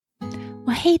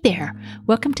Well, hey there.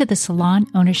 Welcome to the Salon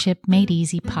Ownership Made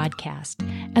Easy podcast.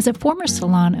 As a former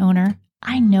salon owner,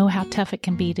 I know how tough it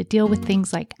can be to deal with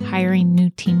things like hiring new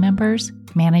team members,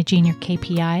 managing your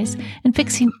KPIs, and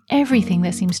fixing everything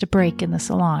that seems to break in the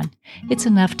salon. It's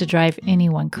enough to drive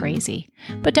anyone crazy.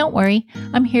 But don't worry,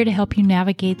 I'm here to help you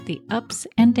navigate the ups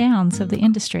and downs of the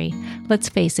industry. Let's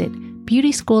face it,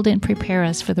 beauty school didn't prepare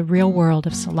us for the real world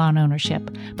of salon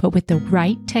ownership, but with the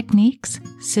right techniques,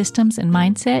 systems, and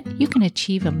mindset, you can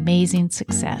achieve amazing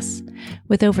success.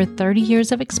 With over 30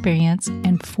 years of experience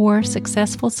and 4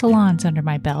 successful salons under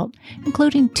my belt,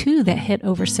 including 2 that hit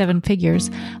over 7 figures,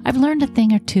 I've learned a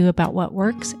thing or two about what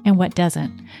works and what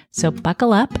doesn't. So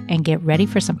buckle up and get ready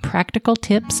for some practical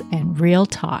tips and real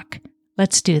talk.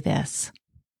 Let's do this.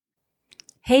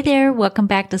 Hey there, welcome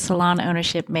back to Salon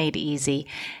Ownership Made Easy.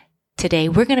 Today,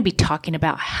 we're going to be talking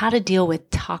about how to deal with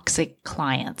toxic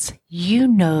clients. You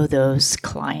know those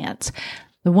clients,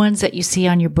 the ones that you see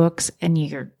on your books and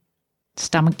your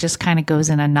stomach just kind of goes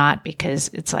in a knot because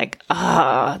it's like,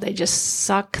 they just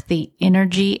suck the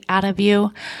energy out of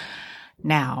you.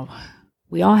 Now,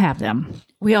 we all have them.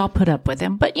 We all put up with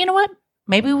them. But you know what?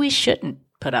 Maybe we shouldn't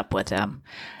put up with them.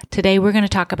 Today, we're going to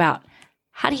talk about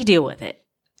how do you deal with it?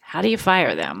 How do you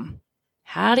fire them?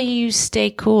 How do you stay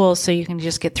cool so you can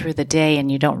just get through the day and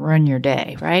you don't ruin your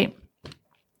day, right?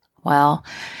 Well,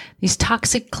 these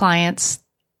toxic clients,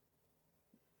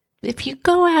 if you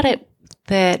go at it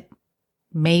that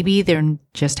maybe they're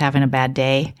just having a bad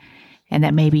day and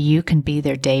that maybe you can be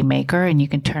their day maker and you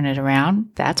can turn it around,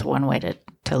 that's one way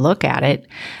to look at it.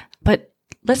 But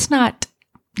let's not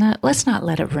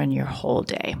let it ruin your whole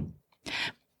day.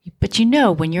 But you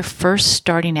know, when you're first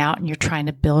starting out and you're trying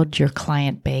to build your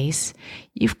client base,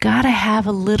 you've got to have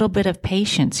a little bit of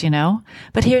patience,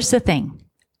 But here's the thing.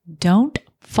 Don't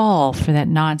fall for that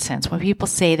nonsense. When people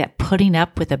say that putting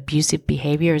up with abusive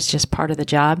behavior is just part of the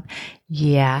job,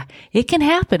 yeah, it can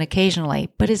happen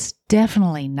occasionally, but it's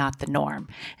definitely not the norm.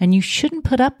 And you shouldn't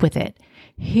put up with it.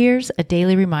 Here's a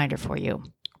daily reminder for you.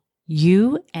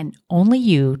 You and only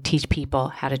you teach people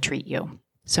how to treat you.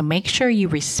 So make sure you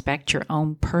respect your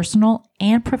own personal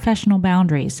and professional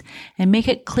boundaries and make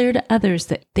it clear to others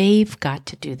that they've got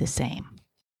to do the same.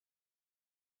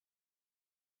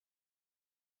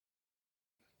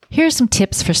 Here are some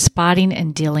tips for spotting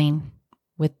and dealing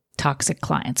with toxic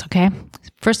clients, okay?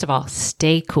 First of all,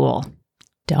 stay cool.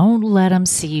 Don't let them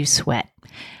see you sweat. I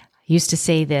used to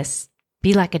say this,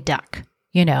 be like a duck,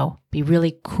 be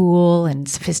really cool and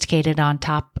sophisticated on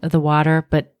top of the water,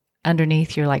 but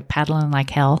underneath, you're like paddling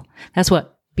like hell. That's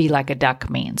what be like a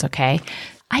duck means, okay?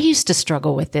 I used to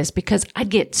struggle with this because I'd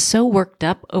get so worked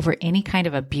up over any kind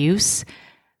of abuse,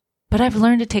 but I've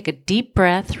learned to take a deep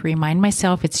breath, remind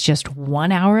myself it's just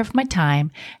 1 hour of my time,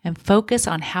 and focus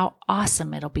on how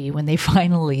awesome it'll be when they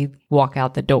finally walk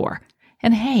out the door.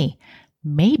 And hey,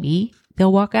 maybe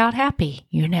they'll walk out happy.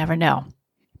 You never know.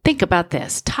 Think about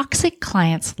this. Toxic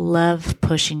clients love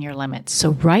pushing your limits.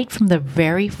 So right from the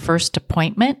very first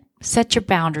appointment, set your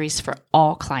boundaries for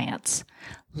all clients.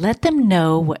 Let them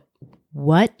know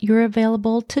what you're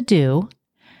available to do,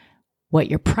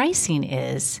 what your pricing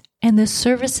is, and the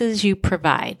services you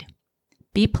provide.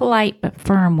 Be polite but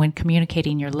firm when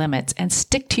communicating your limits and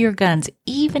stick to your guns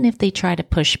even if they try to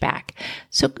push back.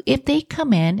 So if they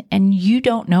come in and you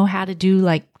don't know how to do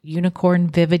like unicorn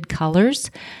vivid colors,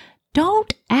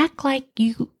 don't act like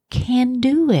you can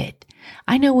do it.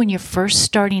 I know when you're first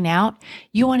starting out,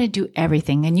 you want to do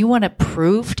everything and you want to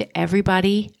prove to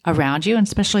everybody around you, and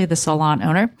especially the salon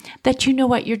owner, that you know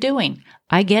what you're doing.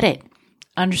 I get it.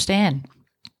 Understand.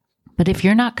 But if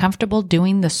you're not comfortable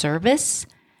doing the service,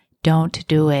 don't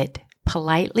do it.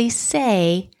 Politely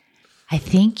say, I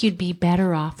think you'd be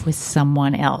better off with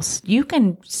someone else. You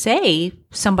can say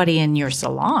somebody in your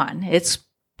salon.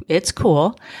 It's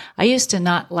cool. I used to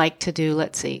not like to do,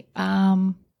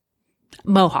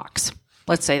 mohawks.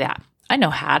 Let's say that. I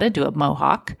know how to do a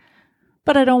mohawk,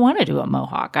 but I don't want to do a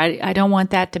mohawk. I don't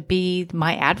want that to be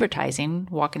my advertising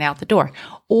walking out the door.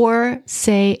 Or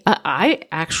say, I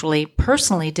actually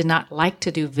personally did not like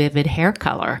to do vivid hair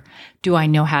color. Do I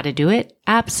know how to do it?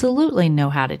 Absolutely know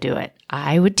how to do it.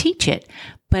 I would teach it,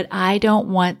 but I don't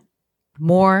want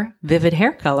more vivid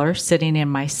hair color sitting in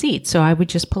my seat. So I would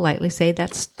just politely say,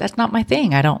 that's not my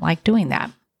thing. I don't like doing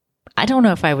that. I don't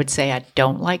know if I would say I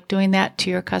don't like doing that to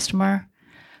your customer.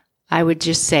 I would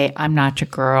just say, I'm not your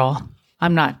girl.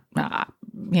 I'm not,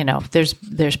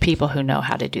 there's people who know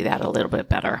how to do that a little bit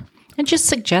better. And just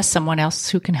suggest someone else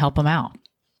who can help them out.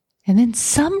 And then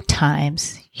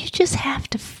sometimes you just have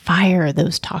to fire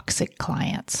those toxic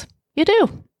clients. You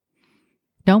do.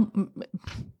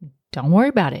 Don't worry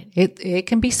about it. It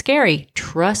can be scary.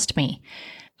 Trust me.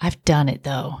 I've done it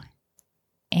though.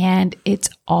 And it's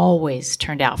always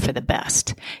turned out for the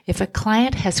best. If a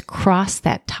client has crossed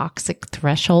that toxic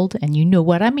threshold, and you know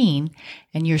what I mean,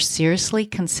 and you're seriously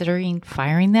considering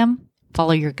firing them,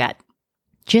 follow your gut.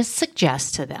 Just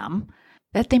suggest to them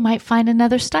that they might find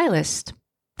another stylist.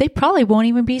 They probably won't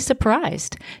even be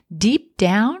surprised. Deep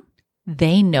down,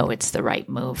 they know it's the right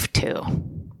move too.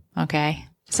 Okay?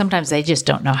 Sometimes they just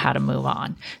don't know how to move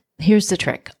on. Here's the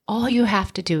trick. All you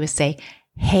have to do is say,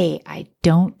 hey, I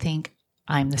don't think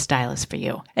I'm the stylist for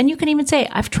you. And you can even say,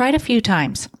 I've tried a few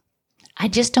times. I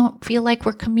just don't feel like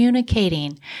we're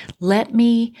communicating. Let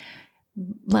me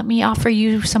offer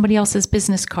you somebody else's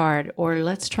business card, or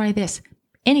let's try this.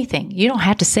 Anything. You don't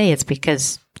have to say it's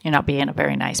because you're not being a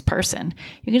very nice person.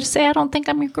 You can just say, I don't think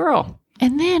I'm your girl.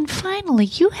 And then finally,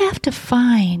 you have to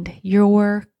find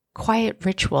your quiet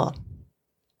ritual.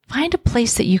 Find a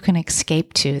place that you can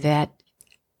escape to that,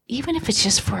 even if it's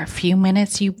just for a few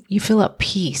minutes, you feel at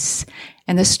peace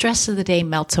and the stress of the day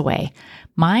melts away.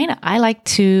 Mine, I like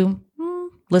to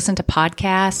listen to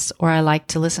podcasts, or I like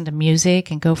to listen to music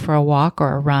and go for a walk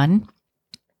or a run.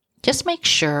 Just make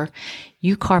sure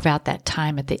you carve out that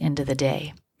time at the end of the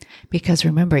day, because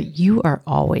remember, you are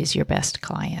always your best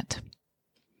client.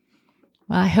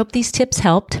 Well, I hope these tips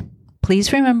helped.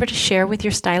 Please remember to share with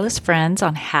your stylist friends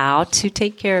on how to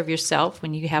take care of yourself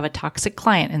when you have a toxic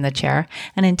client in the chair.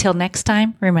 And until next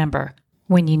time, remember,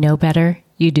 when you know better,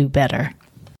 you do better.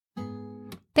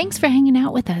 Thanks for hanging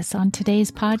out with us on today's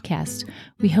podcast.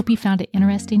 We hope you found it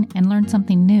interesting and learned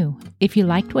something new. If you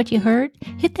liked what you heard,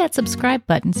 hit that subscribe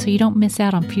button so you don't miss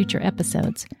out on future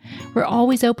episodes. We're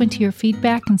always open to your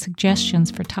feedback and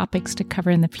suggestions for topics to cover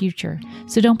in the future.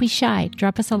 So don't be shy.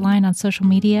 Drop us a line on social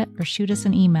media or shoot us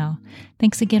an email.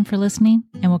 Thanks again for listening,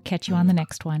 and we'll catch you on the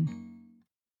next one.